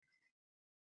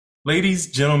Ladies,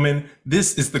 gentlemen,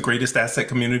 this is the Greatest Asset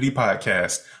Community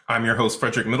Podcast. I'm your host,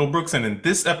 Frederick Middlebrooks, and in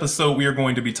this episode, we are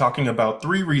going to be talking about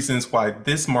 3 reasons why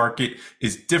this market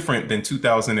is different than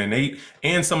 2008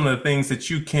 and some of the things that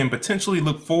you can potentially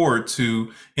look forward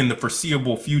to in the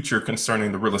foreseeable future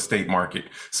concerning the real estate market.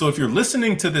 So if you're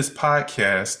listening to this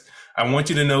podcast, I want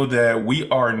you to know that we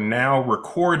are now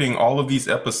recording all of these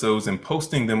episodes and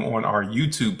posting them on our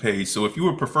YouTube page. So if you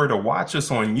would prefer to watch us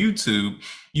on YouTube,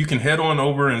 you can head on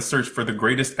over and search for the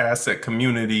Greatest Asset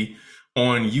Community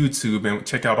on YouTube and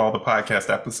check out all the podcast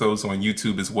episodes on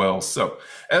YouTube as well. So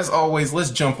as always,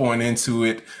 let's jump on into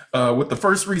it. With the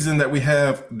first reason that we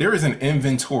have, there is an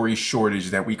inventory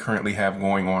shortage that we currently have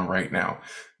going on right now.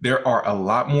 There are a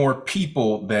lot more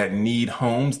people that need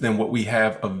homes than what we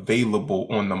have available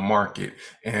on the market.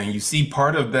 And you see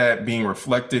part of that being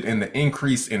reflected in the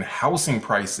increase in housing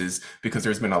prices because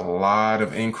there's been a lot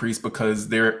of increase because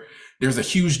there's a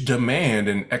huge demand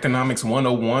in economics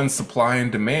 101, supply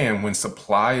and demand. When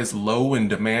supply is low and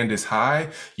demand is high,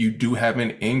 you do have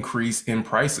an increase in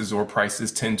prices, or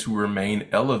prices tend to remain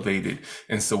elevated.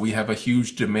 And so we have a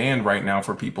huge demand right now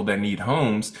for people that need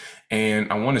homes.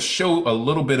 And I want to show a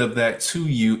little bit of that to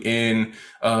you in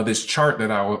this chart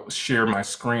that I will share my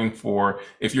screen for.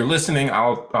 If you're listening,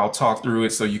 I'll talk through it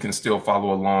so you can still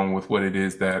follow along with what it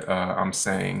is that I'm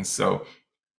saying. So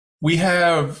we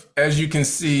have, as you can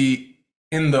see,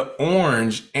 in the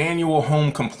orange, annual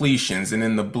home completions, and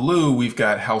in the blue, we've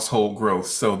got household growth.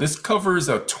 So this covers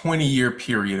a 20-year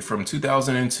period from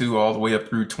 2002 all the way up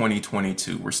through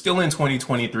 2022. We're still in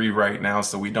 2023 right now,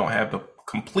 so we don't have the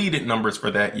completed numbers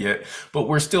for that yet, but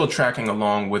we're still tracking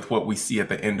along with what we see at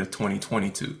the end of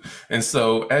 2022. And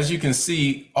so as you can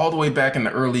see, all the way back in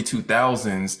the early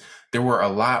 2000s, there were a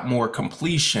lot more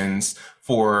completions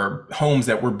for homes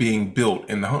that were being built,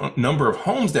 and the number of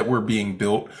homes that were being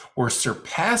built were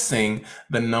surpassing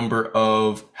the number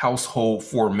of household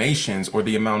formations, or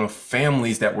the amount of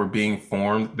families that were being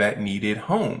formed that needed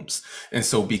homes. And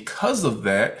so because of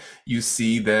that, you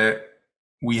see that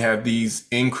we have these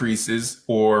increases,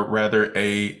 or rather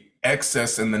a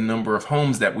excess in the number of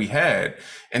homes that we had.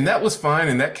 And that was fine.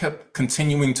 And that kept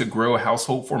continuing to grow.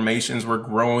 Household formations were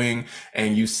growing.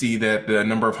 And you see that the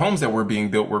number of homes that were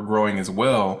being built were growing as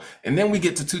well. And then we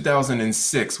get to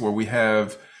 2006, where we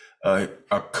have a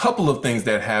couple of things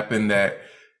that happened that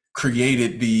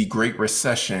created the Great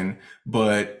Recession.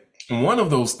 But one of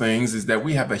those things is that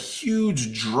we have a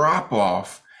huge drop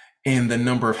off in the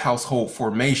number of household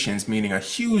formations, meaning a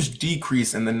huge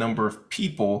decrease in the number of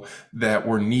people that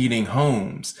were needing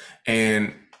homes.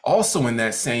 And also in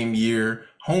that same year,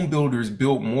 home builders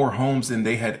built more homes than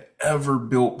they had ever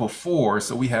built before.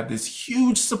 So we have this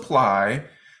huge supply.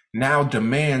 Now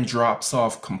demand drops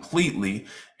off completely.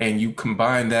 And you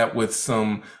combine that with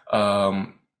some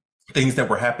things that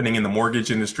were happening in the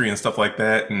mortgage industry and stuff like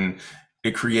that, and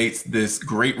it creates this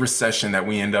Great Recession that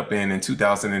we end up in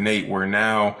 2008, where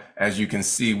now, as you can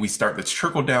see, we start the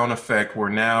trickle down effect,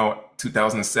 where now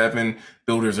 2007,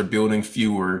 builders are building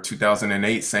fewer.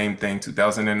 2008, same thing.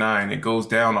 2009, it goes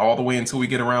down all the way until we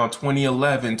get around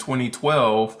 2011,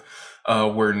 2012,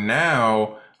 where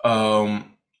now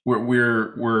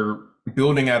we're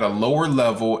building at a lower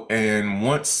level. And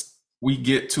once we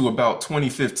get to about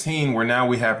 2015, where now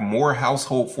we have more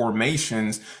household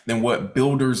formations than what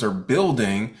builders are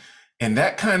building. And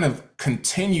that kind of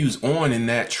continues on in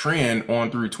that trend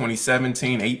on through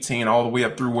 2017, 18, all the way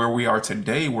up through where we are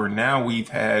today, where now we've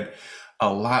had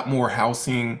a lot more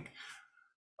housing,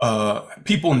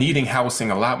 people needing housing,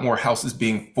 a lot more houses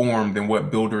being formed than what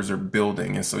builders are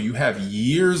building. And so you have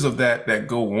years of that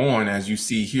go on, as you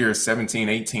see here, 17,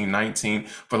 18, 19,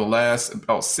 for the last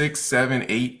about 6, 7,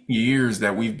 8 years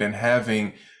that we've been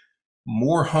having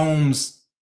more homes,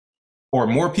 or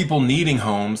more people needing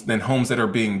homes than homes that are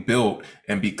being built.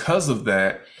 And because of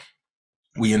that,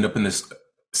 we end up in this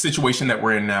situation that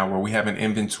we're in now, where we have an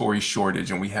inventory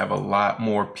shortage and we have a lot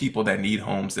more people that need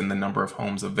homes than the number of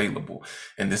homes available.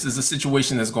 And this is a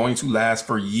situation that's going to last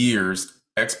for years.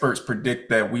 Experts predict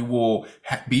that we will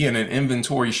be in an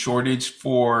inventory shortage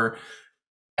for,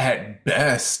 at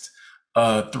best,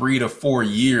 3 to 4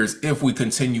 years if we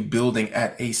continue building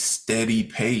at a steady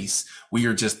pace. We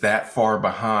are just that far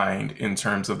behind in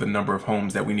terms of the number of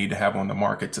homes that we need to have on the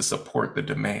market to support the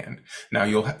demand. Now,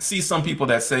 you'll see some people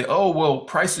that say, oh, well,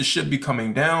 prices should be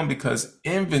coming down because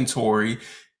inventory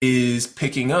is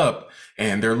picking up,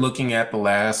 and they're looking at the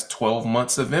last 12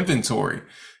 months of inventory.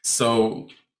 So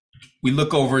we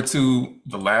look over to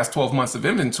the last 12 months of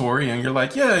inventory and you're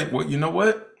like, yeah, well, you know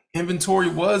what? Inventory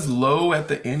was low at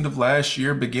the end of last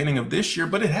year, beginning of this year,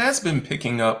 but it has been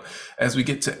picking up as we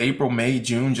get to April, May,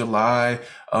 June, July.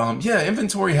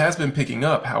 Inventory has been picking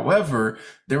up. However,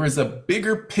 there is a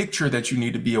bigger picture that you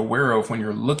need to be aware of when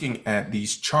you're looking at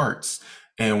these charts.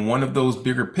 And one of those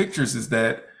bigger pictures is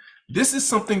that this is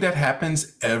something that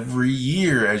happens every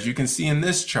year, as you can see in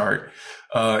this chart.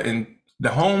 And the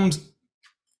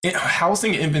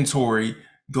housing inventory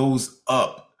goes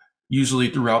up usually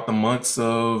throughout the months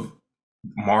of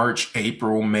March,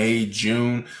 April, May,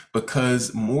 June,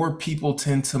 because more people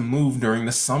tend to move during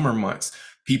the summer months.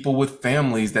 People with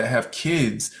families that have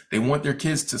kids, they want their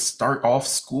kids to start off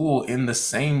school in the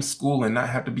same school and not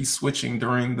have to be switching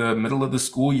during the middle of the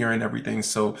school year and everything.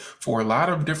 So for a lot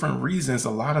of different reasons, a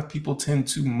lot of people tend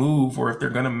to move, or if they're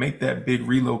going to make that big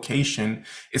relocation,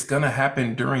 it's going to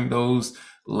happen during those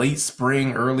late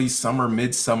spring, early summer,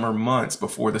 midsummer months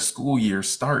before the school year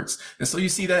starts. And so you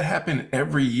see that happen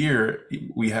every year.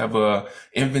 We have a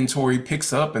inventory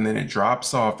picks up and then it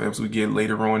drops off as we get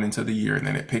later on into the year. And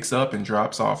then it picks up and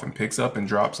drops off and picks up and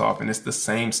drops off. And it's the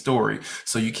same story.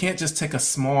 So you can't just take a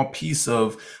small piece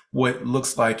of what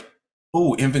looks like,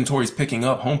 oh, inventory is picking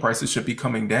up, home prices should be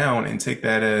coming down, and take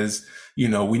that as,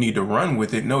 we need to run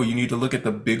with it. No, you need to look at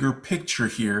the bigger picture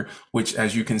here, which,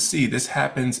 as you can see, this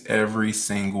happens every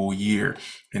single year.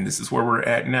 And this is where we're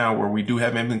at now, where we do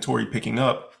have inventory picking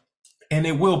up. And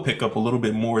it will pick up a little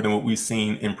bit more than what we've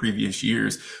seen in previous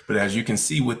years. But as you can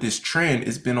see with this trend,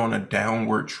 it's been on a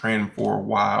downward trend for a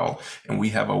while. And we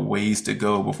have a ways to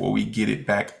go before we get it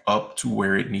back up to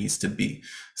where it needs to be.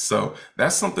 So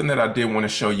that's something that I did want to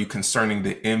show you concerning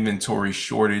the inventory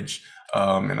shortage.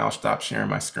 And I'll stop sharing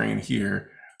my screen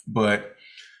here. But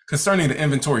concerning the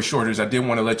inventory shortage, I did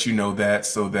want to let you know that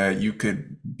so that you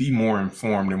could be more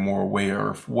informed and more aware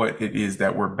of what it is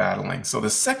that we're battling. So the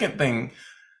second thing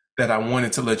that I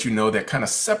wanted to let you know that kind of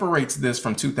separates this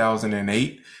from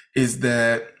 2008 is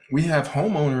that we have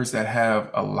homeowners that have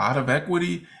a lot of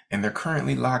equity and they're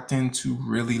currently locked into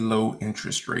really low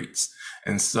interest rates.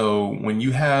 And so when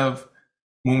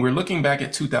we're looking back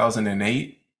at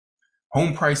 2008,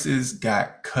 home prices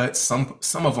got cut. Some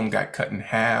of them got cut in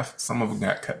half. Some of them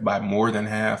got cut by more than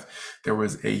half. There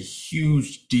was a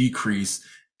huge decrease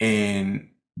in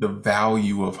the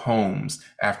value of homes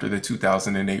after the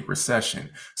 2008 recession.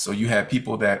 So you had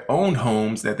people that owned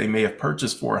homes that they may have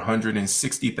purchased for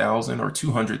 $160,000 or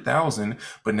 $200,000,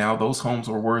 but now those homes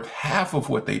were worth half of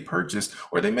what they purchased,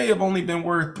 or they may have only been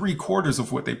worth 3/4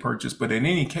 of what they purchased. But in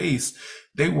any case,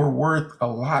 they were worth a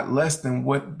lot less than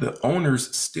what the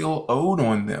owners still owed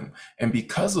on them. And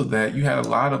because of that, you had a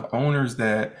lot of owners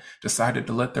that decided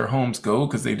to let their homes go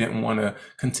because they didn't want to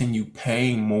continue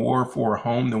paying more for a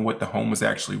home than what the home was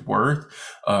actually worth.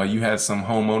 You had some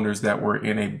homeowners that were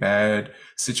in a bad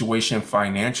situation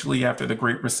financially after the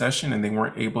Great Recession, and they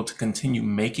weren't able to continue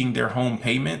making their home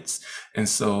payments. And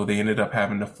so they ended up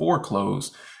having to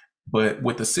foreclose. But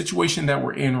with the situation that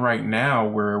we're in right now,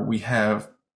 where we have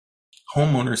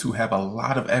homeowners who have a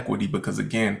lot of equity, because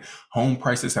again, home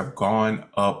prices have gone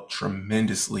up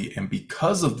tremendously. And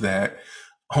because of that,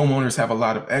 homeowners have a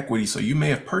lot of equity. So you may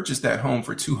have purchased that home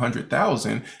for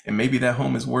 $200,000 and maybe that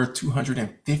home is worth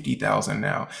 $250,000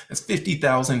 now. That's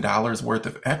 $50,000 worth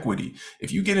of equity.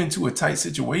 If you get into a tight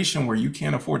situation where you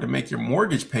can't afford to make your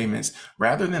mortgage payments,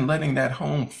 rather than letting that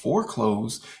home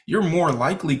foreclose, you're more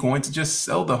likely going to just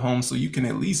sell the home so you can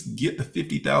at least get the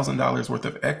 $50,000 worth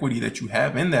of equity that you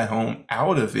have in that home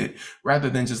out of it, rather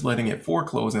than just letting it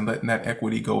foreclose and letting that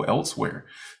equity go elsewhere.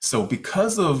 So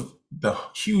because of the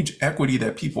huge equity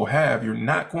that people have, you're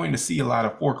not going to see a lot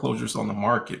of foreclosures on the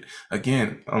market.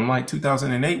 Again, unlike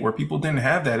 2008, where people didn't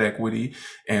have that equity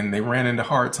and they ran into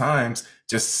hard times,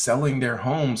 just selling their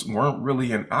homes weren't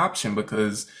really an option,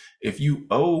 because if you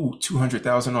owe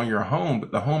 $200,000 on your home,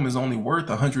 but the home is only worth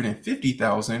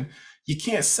 $150,000, you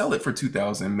can't sell it for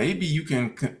 $2,000. Maybe you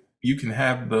can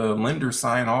have the lender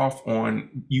sign off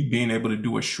on you being able to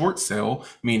do a short sale,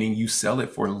 meaning you sell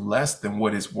it for less than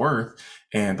what it's worth,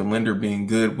 and the lender being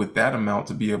good with that amount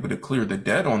to be able to clear the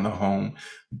debt on the home.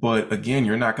 But again,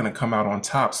 you're not going to come out on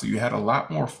top. So you had a lot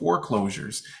more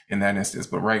foreclosures in that instance.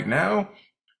 But right now,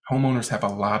 homeowners have a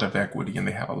lot of equity and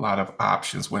they have a lot of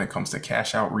options when it comes to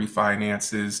cash out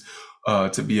refinances,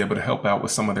 to be able to help out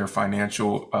with some of their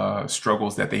financial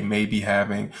struggles that they may be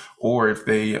having. Or if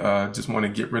they just want to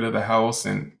get rid of the house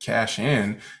and cash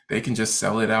in, they can just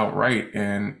sell it outright.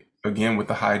 And again, with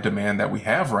the high demand that we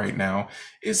have right now,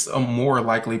 it's a more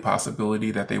likely possibility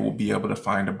that they will be able to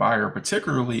find a buyer,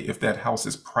 particularly if that house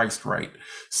is priced right.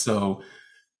 So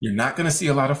You're not going to see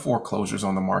a lot of foreclosures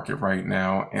on the market right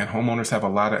now, and homeowners have a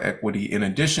lot of equity in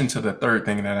addition to the third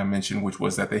thing that I mentioned, which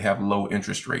was that they have low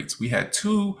interest rates. We had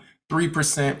 2,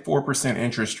 3%, 4%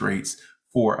 interest rates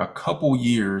for a couple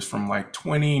years from like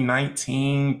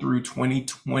 2019 through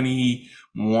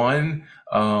 2021.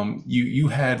 You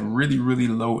had really, really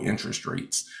low interest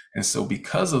rates. And so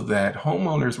because of that,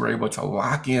 homeowners were able to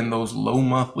lock in those low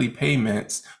monthly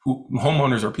payments.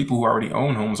 Homeowners are people who already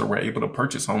own homes or were able to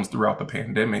purchase homes throughout the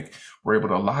pandemic, were able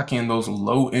to lock in those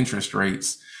low interest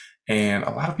rates. And a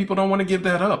lot of people don't want to give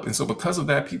that up. And so because of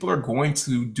that, people are going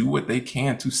to do what they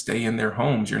can to stay in their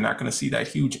homes. You're not going to see that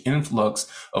huge influx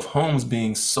of homes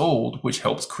being sold, which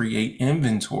helps create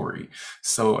inventory.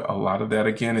 So a lot of that,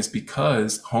 again, is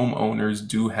because homeowners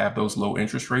do have those low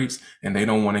interest rates and they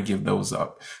don't want to give those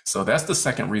up. So that's the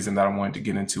second reason that I wanted to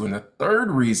get into. And the third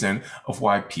reason of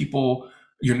why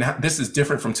this is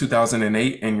different from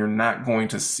 2008, and you're not going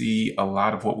to see a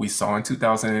lot of what we saw in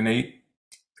 2008,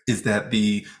 is that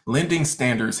the lending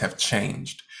standards have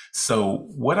changed. So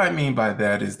what I mean by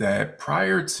that is that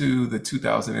prior to the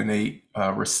 2008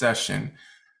 recession,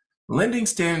 lending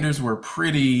standards were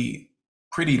pretty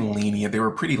lenient. They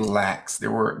were pretty lax.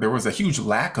 There was a huge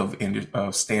lack of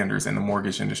standards in the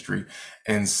mortgage industry.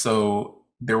 And so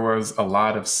there was a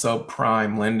lot of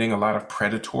subprime lending, a lot of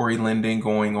predatory lending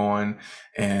going on.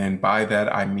 And by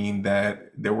that, I mean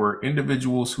that there were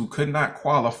individuals who could not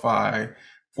qualify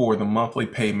for the monthly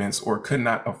payments or could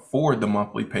not afford the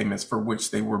monthly payments for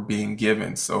which they were being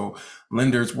given. So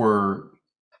lenders were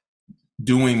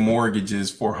doing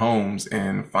mortgages for homes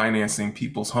and financing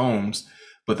people's homes,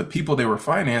 but the people they were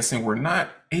financing were not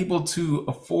able to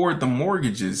afford the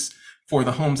mortgages for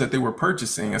the homes that they were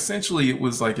purchasing. Essentially, it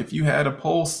was like if you had a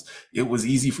pulse, it was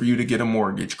easy for you to get a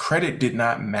mortgage. Credit did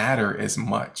not matter as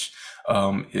much.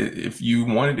 If you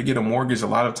wanted to get a mortgage, a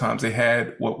lot of times they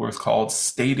had what was called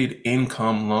stated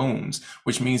income loans,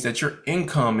 which means that your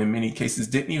income in many cases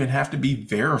didn't even have to be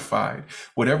verified.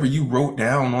 Whatever you wrote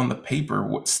down on the paper,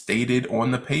 what stated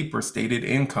on the paper, stated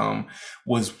income,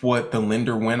 was what the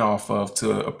lender went off of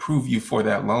to approve you for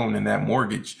that loan and that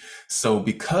mortgage. So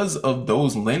because of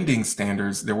those lending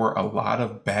standards, there were a lot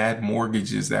of bad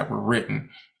mortgages that were written,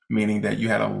 meaning that you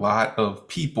had a lot of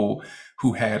people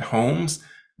who had homes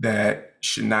that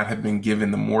should not have been given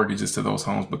the mortgages to those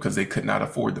homes because they could not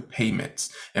afford the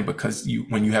payments. And because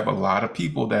when you have a lot of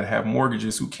people that have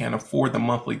mortgages who can't afford the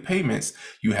monthly payments,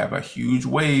 you have a huge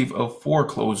wave of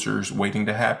foreclosures waiting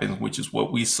to happen, which is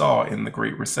what we saw in the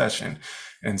Great Recession.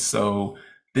 And so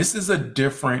this is a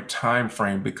different time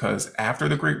frame because after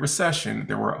the Great Recession,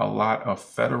 there were a lot of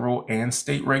federal and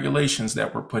state regulations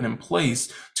that were put in place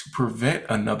to prevent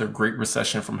another Great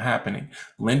Recession from happening.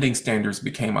 Lending standards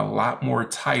became a lot more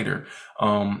tighter.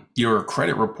 Your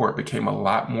credit report became a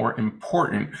lot more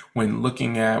important when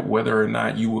looking at whether or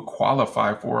not you would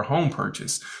qualify for a home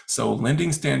purchase. So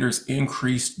lending standards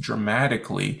increased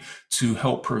dramatically to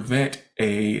help prevent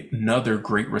another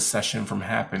Great Recession from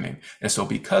happening. And so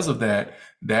because of that,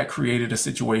 that created a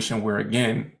situation where,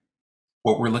 again,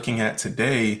 what we're looking at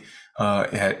today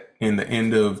in the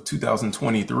end of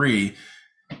 2023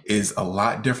 is a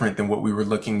lot different than what we were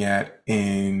looking at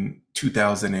in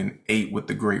 2008 with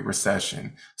the Great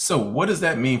Recession. So what does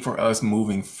that mean for us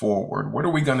moving forward? What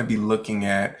are we going to be looking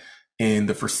at in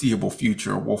the foreseeable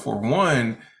future? Well, for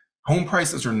one, home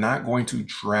prices are not going to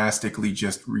drastically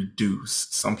just reduce.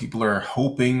 Some people are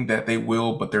hoping that they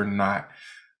will, but they're not.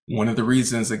 One of the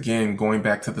reasons, again, going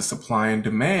back to the supply and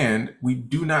demand, we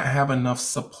do not have enough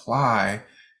supply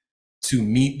to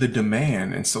meet the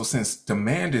demand. And so since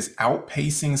demand is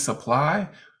outpacing supply,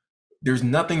 there's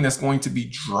nothing that's going to be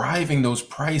driving those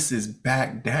prices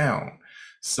back down.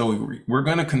 So we're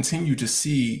going to continue to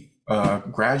see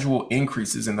gradual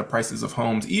increases in the prices of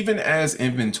homes, even as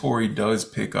inventory does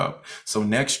pick up. So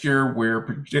next year, we're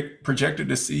projected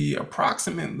to see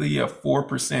approximately a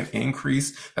 4%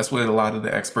 increase. That's what a lot of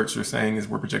the experts are saying, is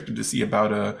we're projected to see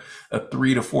about a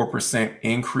 3 to 4%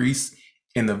 increase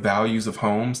in the values of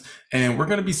homes. And we're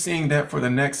going to be seeing that for the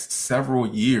next several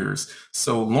years.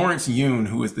 So Lawrence Yun,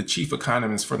 who is the chief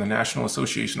economist for the National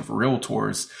Association of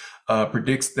Realtors,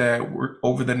 predicts that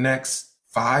over the next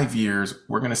 5 years,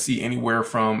 we're going to see anywhere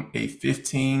from a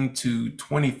 15 to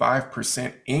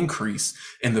 25% increase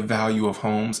in the value of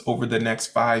homes over the next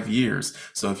 5 years.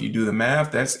 So if you do the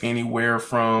math, that's anywhere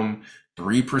from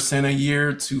 3% a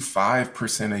year to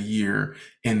 5% a year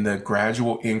in the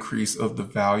gradual increase of the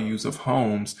values of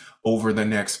homes over the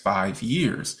next 5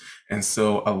 years. And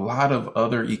so a lot of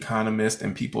other economists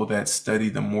and people that study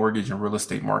the mortgage and real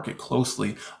estate market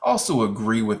closely also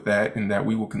agree with that, and that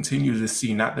we will continue to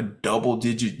see not the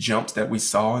double-digit jumps that we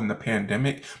saw in the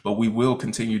pandemic, but we will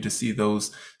continue to see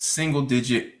those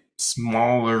single-digit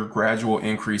smaller gradual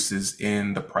increases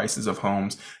in the prices of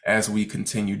homes as we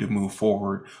continue to move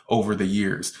forward over the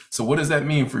years. So what does that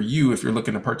mean for you if you're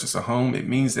looking to purchase a home? It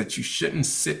means that you shouldn't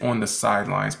sit on the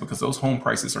sidelines, because those home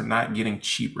prices are not getting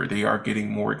cheaper. They are getting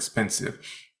more expensive.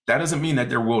 That doesn't mean that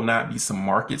there will not be some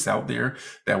markets out there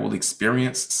that will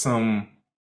experience some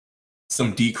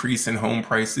decrease in home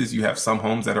prices. You have some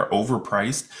homes that are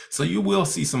overpriced. So you will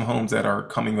see some homes that are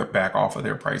coming back off of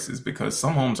their prices, because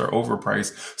some homes are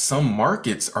overpriced. Some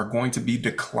markets are going to be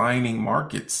declining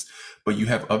markets, but you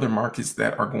have other markets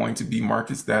that are going to be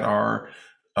markets that are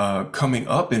coming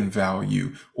up in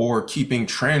value or keeping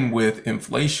trend with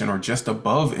inflation or just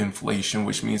above inflation,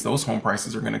 which means those home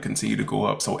prices are going to continue to go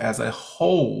up. So as a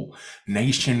whole,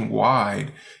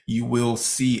 nationwide, you will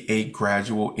see a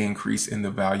gradual increase in the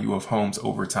value of homes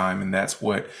over time. And that's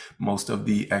what most of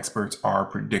the experts are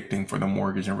predicting for the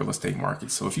mortgage and real estate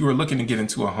market. So if you are looking to get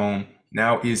into a home,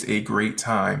 now is a great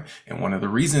time. And one of the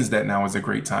reasons that now is a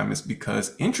great time is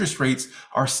because interest rates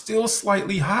are still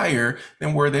slightly higher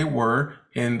than where they were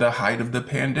in the height of the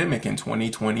pandemic in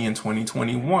 2020 and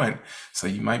 2021. So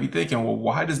you might be thinking, well,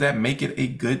 why does that make it a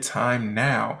good time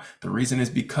now? The reason is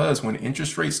because when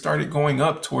interest rates started going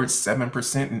up towards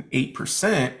 7% and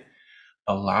 8%,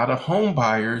 a lot of home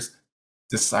buyers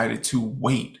decided to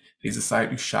wait. They decided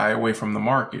to shy away from the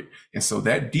market. And so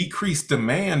that decreased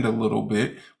demand a little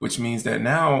bit, which means that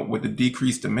now with the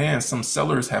decreased demand, some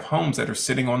sellers have homes that are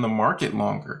sitting on the market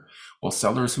longer. Well,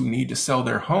 sellers who need to sell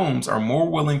their homes are more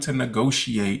willing to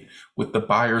negotiate with the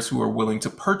buyers who are willing to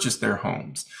purchase their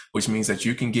homes, which means that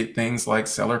you can get things like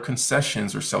seller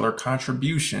concessions or seller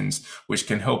contributions, which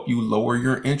can help you lower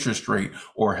your interest rate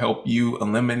or help you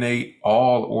eliminate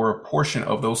all or a portion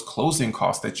of those closing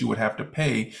costs that you would have to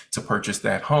pay to purchase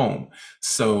that home.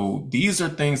 So these are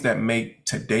things that make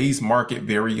today's market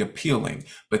very appealing,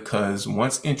 because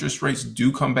once interest rates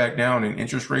do come back down, and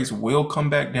interest rates will come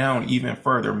back down even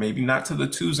further, maybe not to the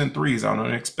 2s and 3s. I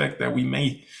don't expect that we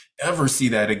may ever see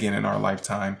that again in our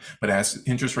lifetime. But as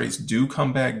interest rates do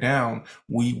come back down,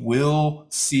 we will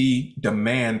see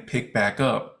demand pick back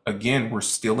up. Again, we're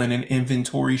still in an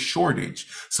inventory shortage.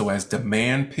 So as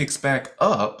demand picks back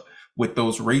up with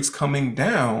those rates coming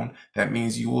down, that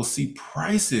means you will see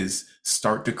prices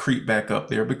start to creep back up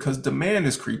there, because demand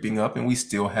is creeping up and we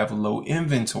still have low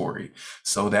inventory.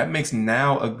 So that makes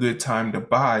now a good time to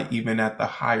buy even at the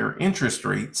higher interest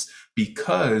rates,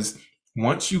 because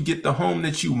once you get the home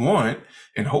that you want,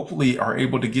 and hopefully are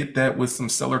able to get that with some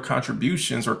seller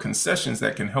contributions or concessions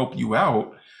that can help you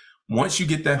out, once you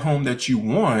get that home that you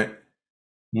want,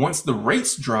 once the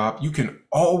rates drop, you can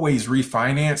always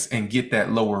refinance and get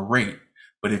that lower rate.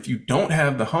 But if you don't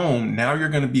have the home, now you're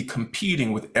going to be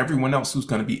competing with everyone else who's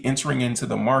going to be entering into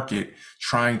the market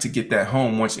trying to get that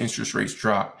home once interest rates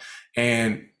drop.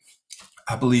 And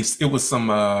I believe it was some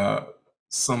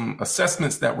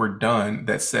assessments that were done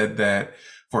that said that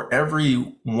for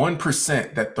every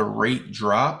 1% that the rate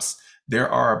drops, there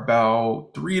are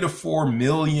about 3 to 4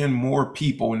 million more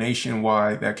people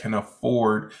nationwide that can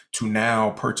afford to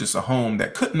now purchase a home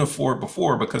that couldn't afford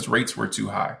before because rates were too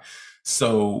high.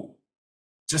 So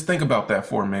just think about that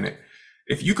for a minute.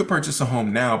 If you could purchase a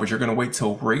home now, but you're going to wait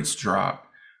till rates drop,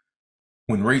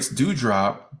 when rates do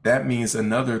drop, that means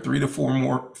another 3 to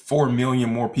 4 million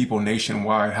more people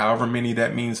nationwide, however many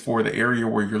that means for the area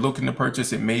where you're looking to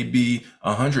purchase. It may be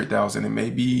 100,000, it may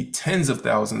be tens of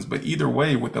thousands, but either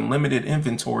way, with unlimited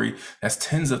inventory, that's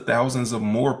tens of thousands of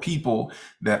more people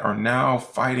that are now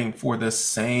fighting for the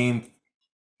same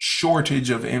shortage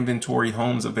of inventory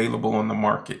homes available on the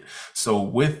market. So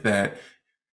with that,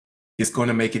 it's going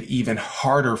to make it even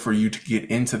harder for you to get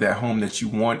into that home that you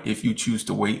want if you choose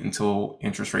to wait until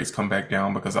interest rates come back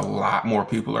down, because a lot more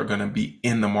people are going to be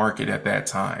in the market at that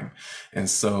time. And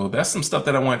so that's some stuff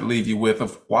that I wanted to leave you with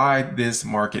of why this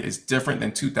market is different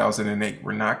than 2008.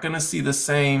 We're not going to see the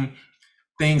same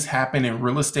things happen in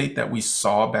real estate that we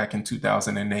saw back in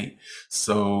 2008.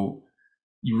 So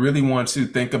you really want to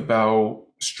think about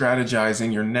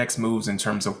strategizing your next moves in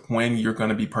terms of when you're going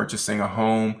to be purchasing a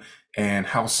home. and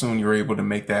how soon you're able to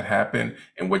make that happen,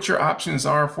 and what your options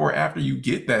are for after you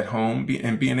get that home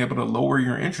and being able to lower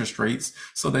your interest rates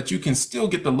so that you can still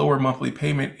get the lower monthly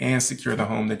payment and secure the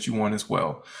home that you want as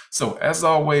well. So as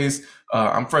always,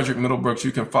 I'm Frederick Middlebrooks.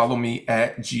 You can follow me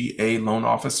at GA Loan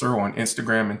Officer on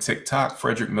Instagram and TikTok,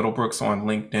 Frederick Middlebrooks on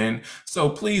LinkedIn. So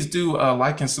please do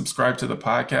like and subscribe to the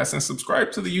podcast and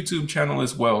subscribe to the YouTube channel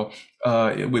as well.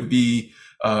 It would be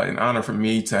an honor for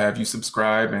me to have you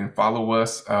subscribe and follow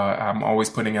us. I'm always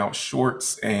putting out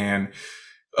shorts and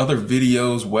other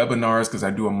videos, webinars, because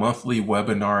I do a monthly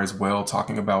webinar as well,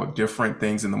 talking about different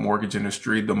things in the mortgage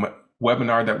industry. The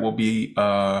webinar that we'll be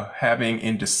having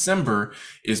in December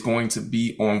is going to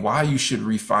be on why you should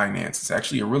refinance. It's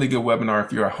actually a really good webinar.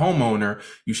 If you're a homeowner,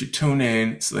 you should tune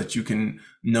in so that you can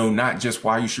know not just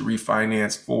why you should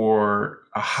refinance for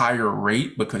a higher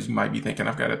rate, because you might be thinking,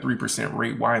 I've got a 3%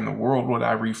 rate. Why in the world would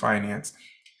I refinance?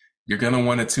 You're going to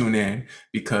want to tune in,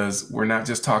 because we're not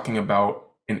just talking about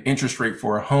an interest rate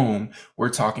for a home. We're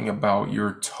talking about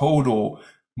your total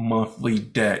monthly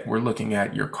debt. We're looking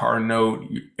at your car note,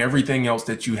 everything else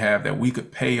that you have that we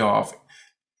could pay off,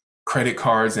 credit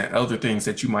cards and other things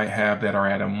that you might have that are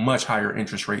at a much higher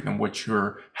interest rate than what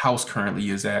your house currently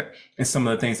is at, and some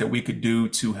of the things that we could do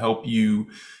to help you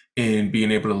in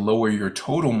being able to lower your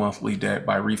total monthly debt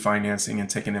by refinancing and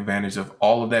taking advantage of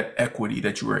all of that equity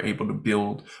that you were able to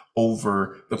build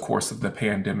over the course of the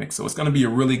pandemic. So it's going to be a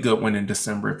really good one in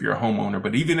December if you're a homeowner.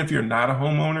 But even if you're not a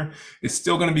homeowner, it's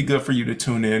still going to be good for you to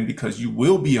tune in, because you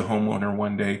will be a homeowner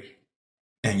one day.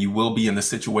 And you will be in the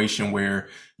situation where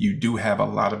you do have a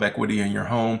lot of equity in your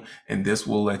home. And this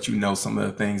will let you know some of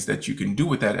the things that you can do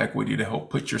with that equity to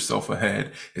help put yourself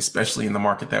ahead, especially in the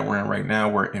market that we're in right now,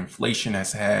 where inflation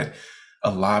has had a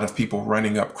lot of people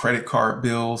running up credit card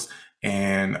bills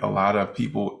and a lot of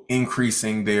people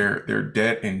increasing their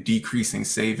debt and decreasing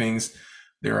savings.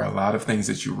 There are a lot of things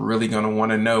that you're really going to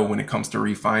want to know when it comes to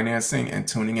refinancing, and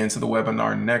tuning into the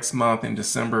webinar next month in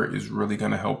December is really going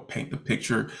to help paint the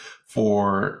picture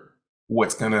for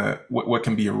what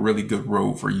can be a really good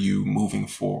road for you moving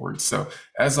forward. So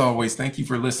as always, thank you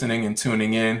for listening and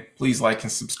tuning in. Please like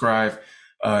and subscribe.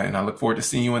 And I look forward to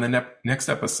seeing you in the next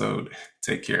episode.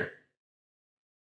 Take care.